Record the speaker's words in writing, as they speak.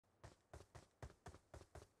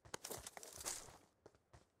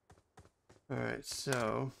Alright,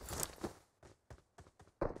 so...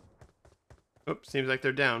 Oops, seems like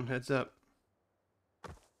they're down. Heads up.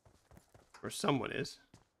 Or someone is.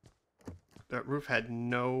 That roof had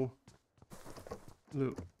no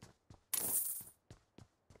loot.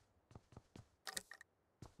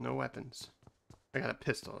 No weapons. I got a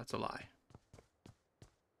pistol. That's a lie.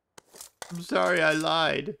 I'm sorry, I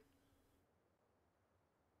lied.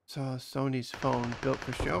 Saw Sony's phone built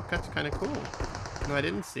for show. That's kind of cool. No, I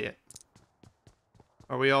didn't see it.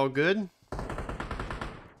 Are we all good?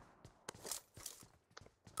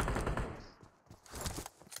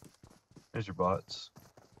 There's your bots.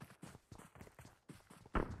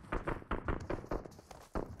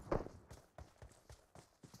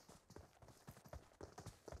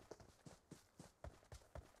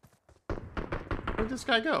 Where'd this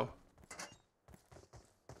guy go?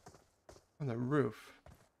 On the roof.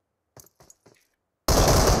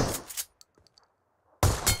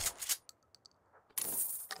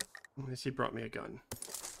 At least he brought me a gun.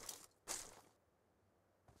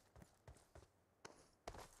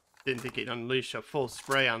 Didn't think he'd unleash a full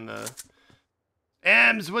spray on the...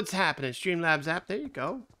 Ems, what's happening? Streamlabs app, there you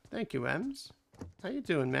go. Thank you, Ems. How you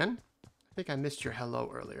doing, man? I think I missed your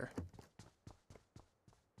hello earlier.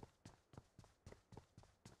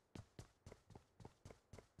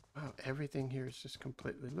 Wow, everything here is just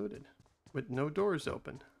completely looted. With no doors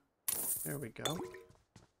open. There we go.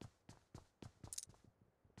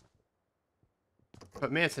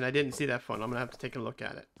 But Manson, I didn't see that phone. I'm gonna have to take a look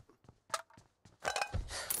at it.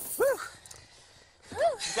 Whew.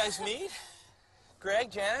 You guys meet? Greg,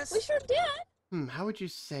 Janice? We sure did. How would you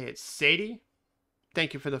say it? Sadie?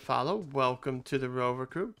 Thank you for the follow. Welcome to the Rover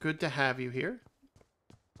Crew. Good to have you here.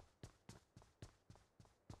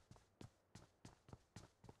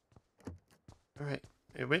 Alright,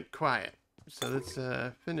 it went quiet. So let's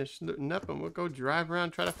finish looting up and we'll go drive around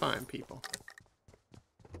try to find people.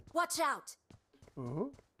 Watch out.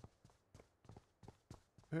 Oh.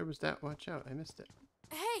 Where was that? Watch out. I missed it.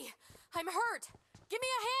 Hey, I'm hurt. Give me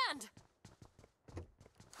a hand.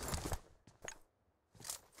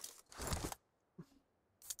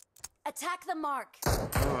 Attack the mark.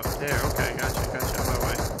 Oh, up there. Okay, gotcha. On my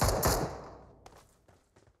way.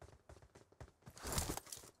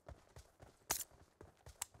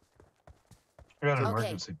 I got an Okay.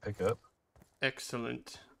 emergency pickup.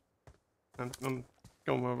 Excellent. I'm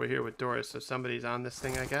going over here with Dora, so somebody's on this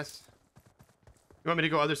thing, I guess. You want me to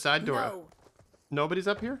go other side, Dora? No. Nobody's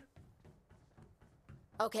up here?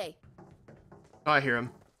 Okay. Oh, I hear him.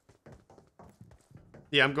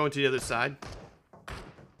 Yeah, I'm going to the other side.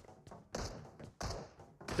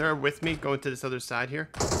 They're with me going to this other side here.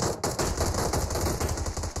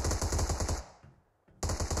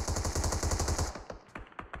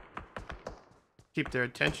 Keep their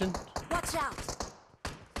attention. Watch out.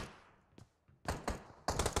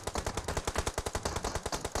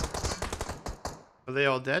 Are they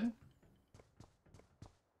all dead?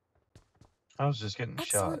 I was just getting shot.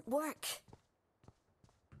 Excellent work.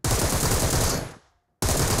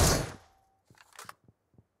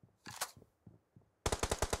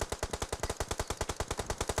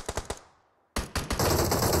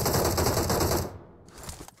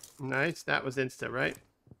 Nice. That was insta, right?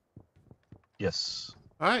 Yes.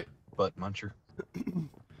 All right. Butt muncher.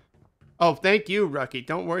 Oh, thank you, Rucky.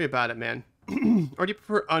 Don't worry about it, man. Or do you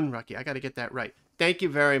prefer unrucky? I got to get that right. Thank you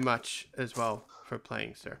very much as well for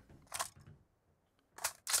playing, sir.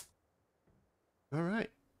 All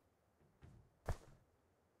right.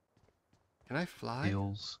 Can I fly?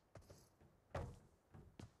 Heels.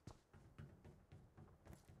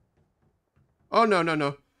 Oh,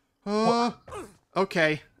 no. Oh,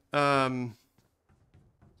 okay.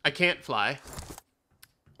 I can't fly.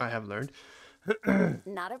 I have learned.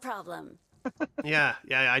 Not a problem. Yeah,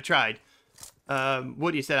 I tried.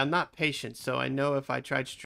 Woody said, I'm not patient, so I know if I tried